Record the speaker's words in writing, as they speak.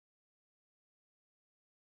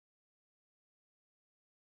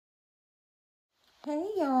Hey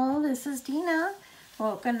y'all, this is Dina.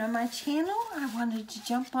 Welcome to my channel. I wanted to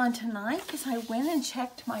jump on tonight because I went and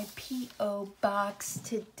checked my P.O. box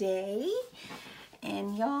today.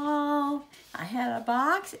 And y'all, I had a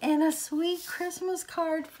box and a sweet Christmas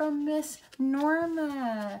card from Miss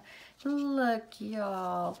Norma. Look,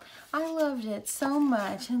 y'all. I loved it so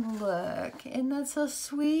much. And look, isn't that so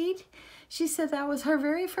sweet? She said that was her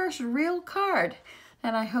very first real card.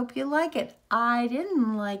 And I hope you like it. I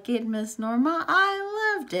didn't like it, Miss Norma.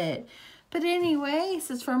 I loved it. But anyway, this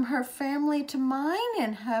is from her family to mine,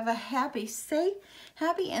 and have a happy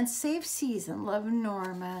and safe season. Love,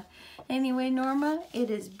 Norma. Anyway, Norma, it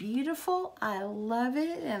is beautiful. I love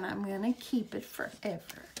it, and I'm going to keep it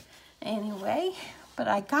forever. Anyway, but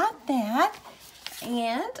I got that,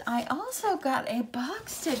 and I also got a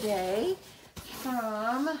box today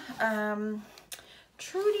from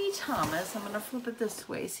Trudy Thomas. I'm going to flip it this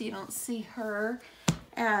way so you don't see her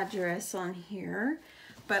address on here.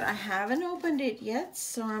 But I haven't opened it yet,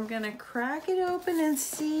 so I'm going to crack it open and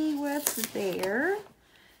see what's there.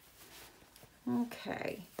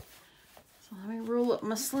 Okay. So let me roll up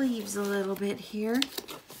my sleeves a little bit here.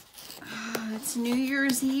 It's New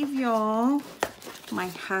Year's Eve, y'all. My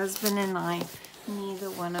husband and I, neither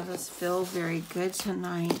one of us feel very good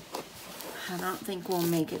tonight. I don't think we'll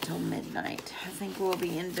make it till midnight. I think we'll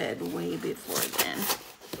be in bed way before then.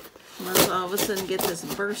 Unless all of a sudden get this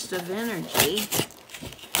burst of energy.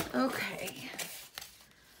 Okay.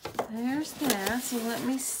 There's that. So let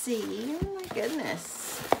me see. Oh my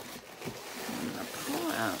goodness. I'm going to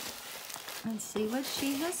pull out and see what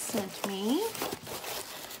she has sent me.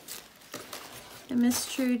 And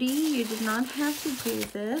Miss Trudy, you did not have to do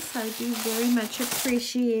this. I do very much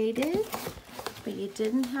appreciate it. But you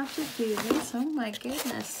didn't have to do this. Oh my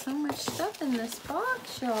goodness, so much stuff in this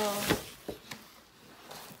box, y'all.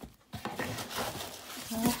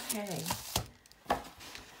 Okay.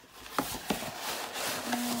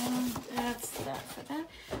 That's that for that.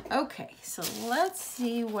 Okay, so let's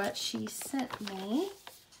see what she sent me.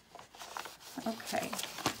 Okay.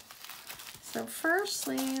 So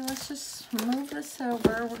firstly, let's just move this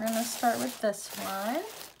over. We're going to start with this one.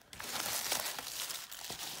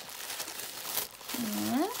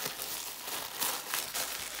 And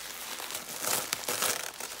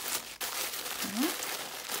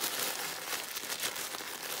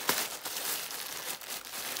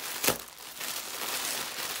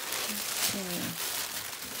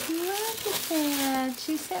look at that.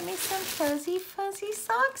 She sent me some fuzzy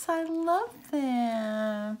socks. I love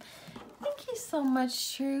them. Thank you so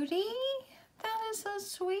much, Trudy. That is so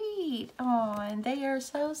sweet. Oh, and they are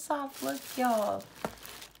so soft. Look, y'all.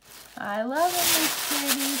 I love it, Miss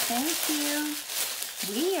Trudy. Thank you.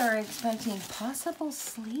 We are expecting possible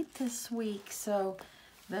sleep this week, so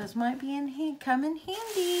those might be come in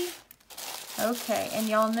handy. Okay, and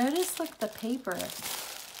y'all notice, look, the paper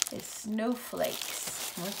is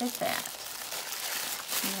snowflakes. Look at that.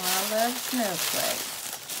 I love snowflakes.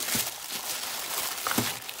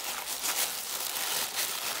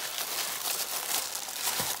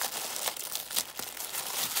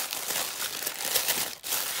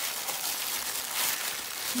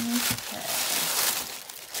 Okay.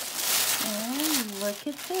 And look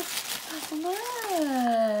at this.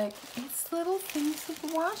 Look. It's little things with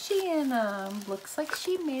washi in them. Looks like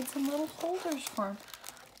she made some little holders for them.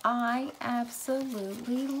 I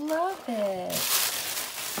absolutely love it.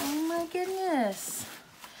 Oh my goodness.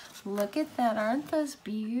 Look at that. Aren't those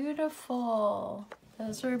beautiful?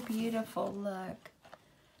 Those are beautiful. Look.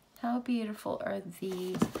 How beautiful are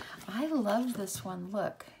these? I love this one.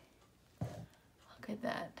 Look. Look at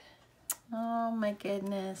that. Oh my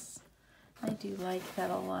goodness. I do like that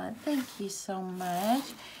a lot. Thank you so much.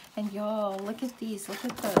 And y'all, look at these. Look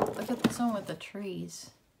at this one with the trees.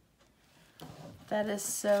 That is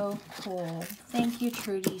so cool. Thank you,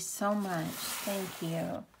 Trudy, so much. Thank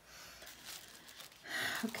you.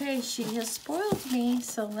 Okay, she has spoiled me,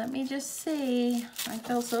 so let me just see. I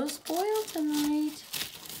feel so spoiled tonight.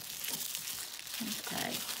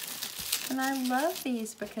 Okay. And I love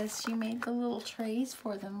these because she made the little trays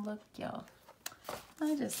for them. Look, y'all.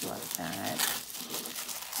 I just love that.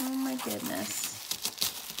 Oh my goodness.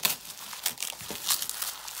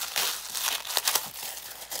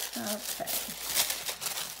 Okay.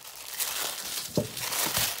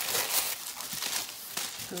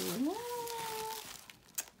 Ooh.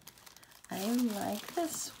 I like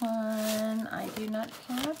this one. I do not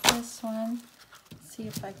have this one. Let's see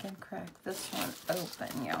if I can crack this one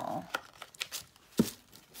open, y'all.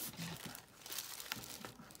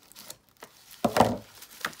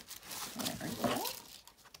 There we go.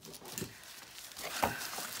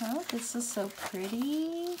 Oh, this is so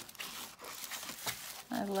pretty.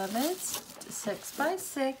 I love it. It's 6 by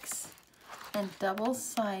 6 and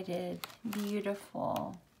double-sided.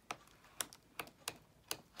 Beautiful.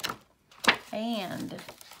 And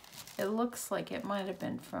it looks like it might have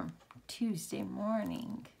been from Tuesday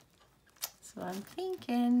morning. So I'm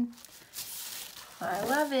thinking, I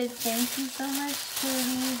love it. Thank you so much,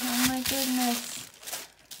 Trudy. Oh my goodness.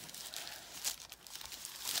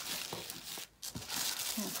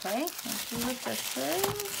 Okay, let's see what this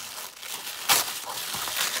is.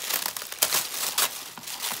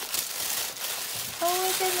 Oh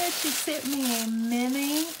my goodness, she sent me a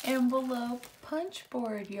mini envelope punch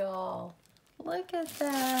board, y'all. Look at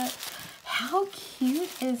that. How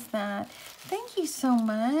cute is that? Thank you so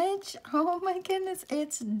much. Oh my goodness,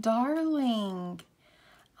 it's darling.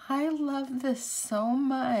 I love this so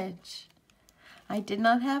much. I did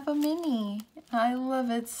not have a mini. I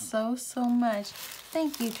love it so, so much.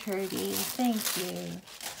 Thank you, Trudy. Thank you.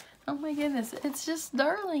 Oh my goodness, it's just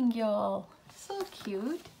darling, y'all. So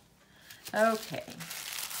cute. Okay.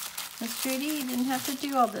 Miss Trudy, you didn't have to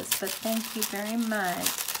do all this, but thank you very much.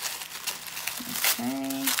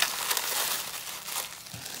 Okay.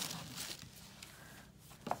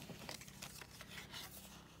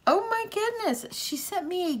 Oh my goodness, she sent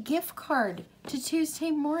me a gift card to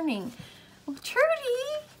Tuesday morning. Well,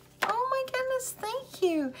 Trudy, oh my goodness, thank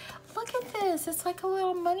you. Look at this, it's like a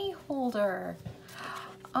little money holder.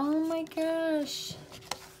 Oh my gosh.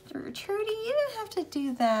 Trudy, you didn't have to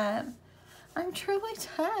do that. I'm truly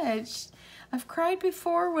touched. I've cried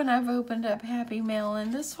before when I've opened up Happy Mail,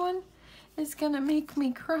 and this one is gonna make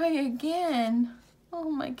me cry again. Oh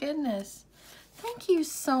my goodness. Thank you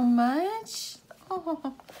so much.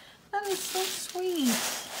 Oh, that is so sweet.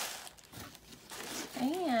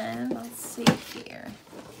 And let's see here.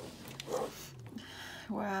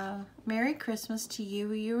 Wow. Merry Christmas to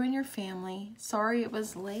you and your family. Sorry it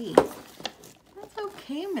was late. That's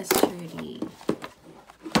okay, Miss Trudy.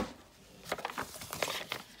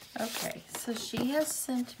 Okay, so she has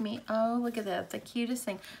sent me, oh, look at that, the cutest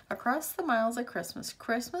thing. Across the miles of Christmas,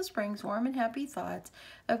 Christmas brings warm and happy thoughts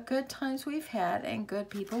of good times we've had and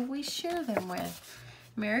good people we share them with.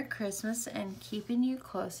 Merry Christmas and keeping you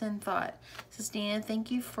close in thought. Dina,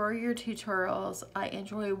 thank you for your tutorials. I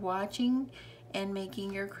enjoy watching and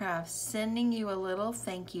making your crafts. Sending you a little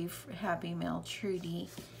thank you for Happy Mail, Trudy.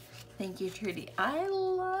 Thank you, Trudy. I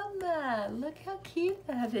love that. Look how cute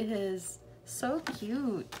that is. So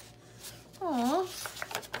cute. Aw,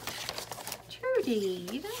 Trudy,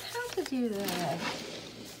 you didn't have to do that.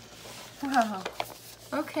 Wow.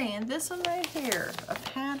 Okay, and this one right here, a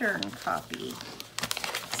pattern copy.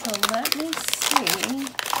 So let me see.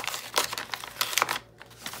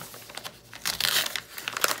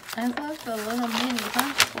 I love the little mini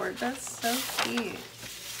punch board. That's so cute.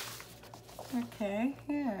 Okay,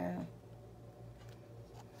 here.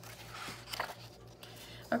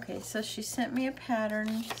 Okay, so she sent me a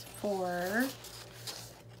pattern for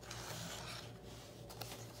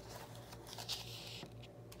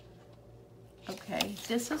okay,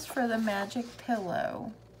 this is for the magic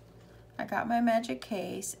pillow. I got my magic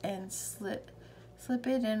case and slip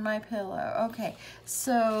it in my pillow. Okay,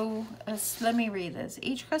 so let me read this.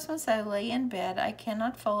 Each Christmas I lay in bed, I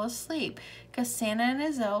cannot fall asleep, because Santa and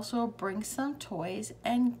his elves will bring some toys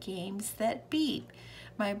and games that beep.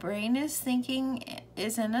 My brain is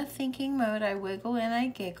in a thinking mode. I wiggle and I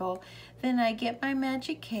giggle. Then I get my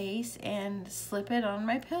magic case and slip it on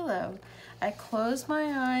my pillow. I close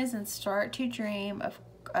my eyes and start to dream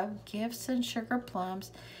of gifts and sugar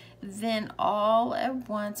plums. Then all at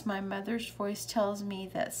once my mother's voice tells me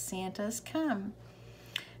that Santa's come.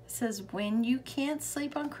 It says, when you can't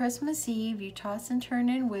sleep on Christmas Eve, you toss and turn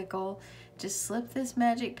and wiggle. Just slip this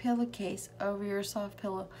magic pillowcase over your soft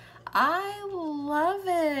pillow. I love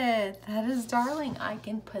it. That is darling. I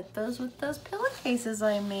can put those with those pillowcases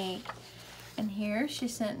I make. And here she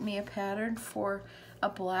sent me a pattern for a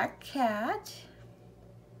black cat.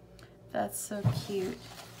 That's so cute.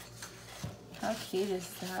 How cute is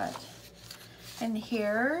that? And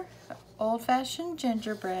here, old-fashioned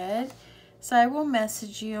gingerbread. So I will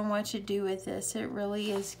message you on what to do with this. It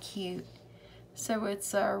really is cute. So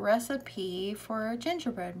it's a recipe for a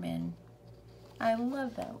gingerbread man. I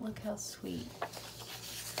love that. Look how sweet.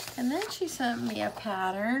 And then she sent me a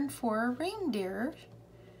pattern for a reindeer.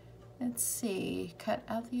 Let's see. Cut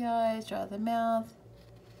out the eyes, draw the mouth.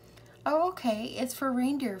 Oh, okay. It's for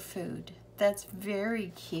reindeer food. That's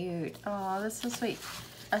very cute. Oh, that's so sweet.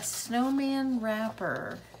 A snowman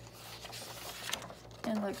wrapper.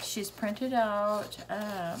 And look, she's printed out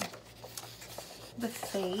the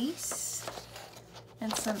face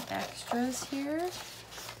and some extras here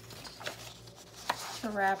to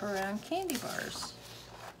wrap around candy bars.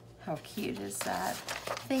 How cute is that?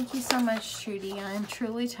 Thank you so much, Trudy. I'm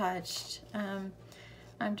truly touched.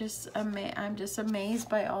 I'm just amazed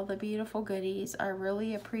by all the beautiful goodies. I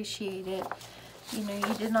really appreciate it. You know,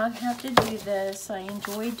 you did not have to do this. I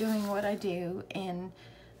enjoy doing what I do, and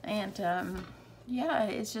yeah,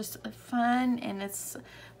 it's just fun, and it's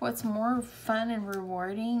what's more fun and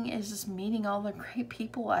rewarding is just meeting all the great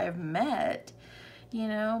people I've met. You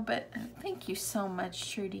know, but thank you so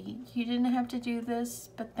much, Trudy. You didn't have to do this,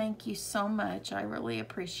 but thank you so much. I really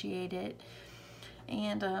appreciate it.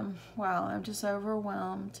 And wow, I'm just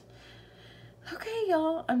overwhelmed. Okay,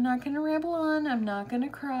 y'all, I'm not gonna ramble on. I'm not gonna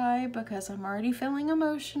cry because I'm already feeling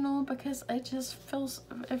emotional, because it just feels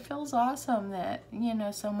awesome that, you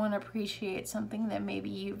know, someone appreciates something that maybe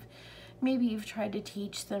you've tried to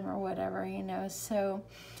teach them or whatever, you know. So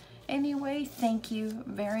anyway, thank you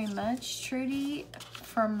very much, Trudy,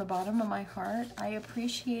 from the bottom of my heart. I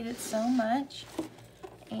appreciate it so much.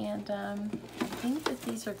 And I think that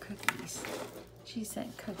these are cookies. She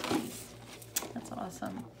sent cookies. That's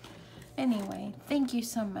awesome. Anyway, thank you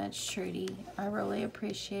so much, Trudy. I really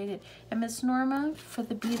appreciate it. And Miss Norma, for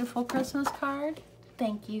the beautiful Christmas card,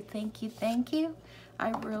 thank you, thank you, thank you. I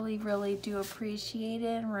really, really do appreciate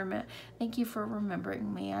it. And thank you for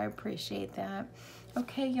remembering me. I appreciate that.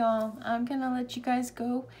 Okay, y'all, I'm going to let you guys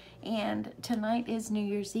go. And tonight is New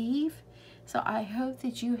Year's Eve. So I hope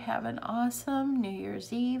that you have an awesome New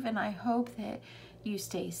Year's Eve. And I hope that you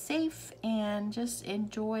stay safe and just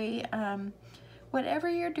enjoy whatever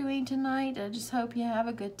you're doing tonight. I just hope you have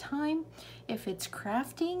a good time. If it's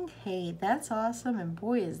crafting, hey, that's awesome. And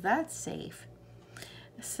boy, is that safe.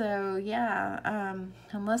 So yeah,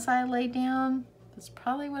 unless I lay down, that's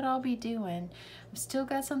probably what I'll be doing. I've still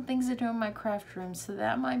got some things to do in my craft room, so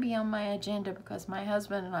that might be on my agenda because my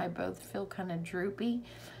husband and I both feel kind of droopy.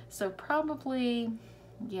 So probably,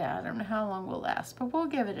 yeah, I don't know how long we'll last, but we'll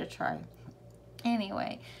give it a try.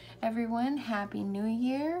 Anyway, everyone, Happy New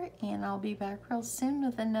Year, and I'll be back real soon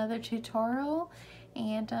with another tutorial.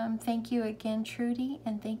 And thank you again, Trudy,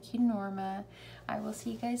 and thank you, Norma. I will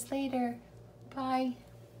see you guys later. Bye.